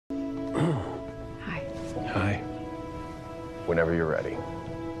Hi. Whenever you're ready.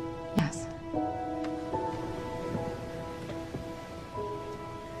 Yes.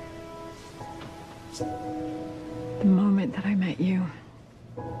 The moment that I met you,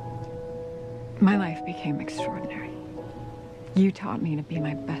 my life became extraordinary. You taught me to be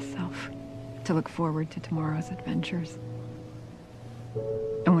my best self, to look forward to tomorrow's adventures.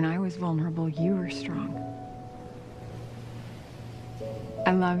 And when I was vulnerable, you were strong.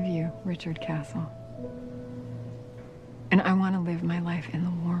 I love you, Richard Castle. And I want to live my life in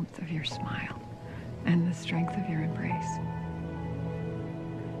the warmth of your smile and the strength of your embrace.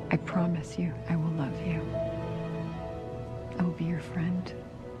 I promise you I will love you. I will be your friend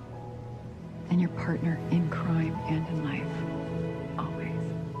and your partner in crime and in life, always.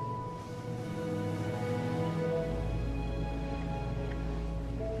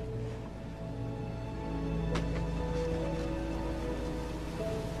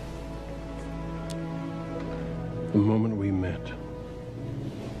 The moment we met,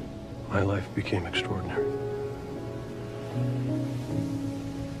 my life became extraordinary.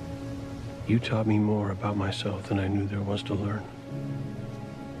 You taught me more about myself than I knew there was to learn.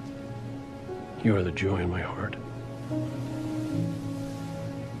 You are the joy in my heart.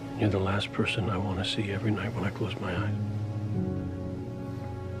 You're the last person I want to see every night when I close my eyes.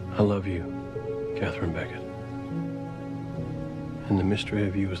 I love you, Catherine Beckett. And the mystery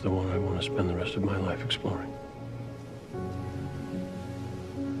of you is the one I want to spend the rest of my life exploring.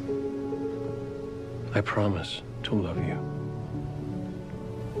 I promise to love you,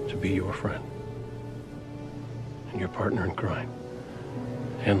 to be your friend, and your partner in crime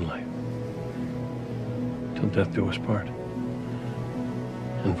and life, till death do us part,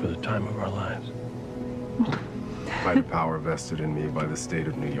 and for the time of our lives. By the power vested in me by the state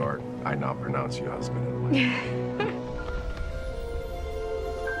of New York, I now pronounce you husband and wife.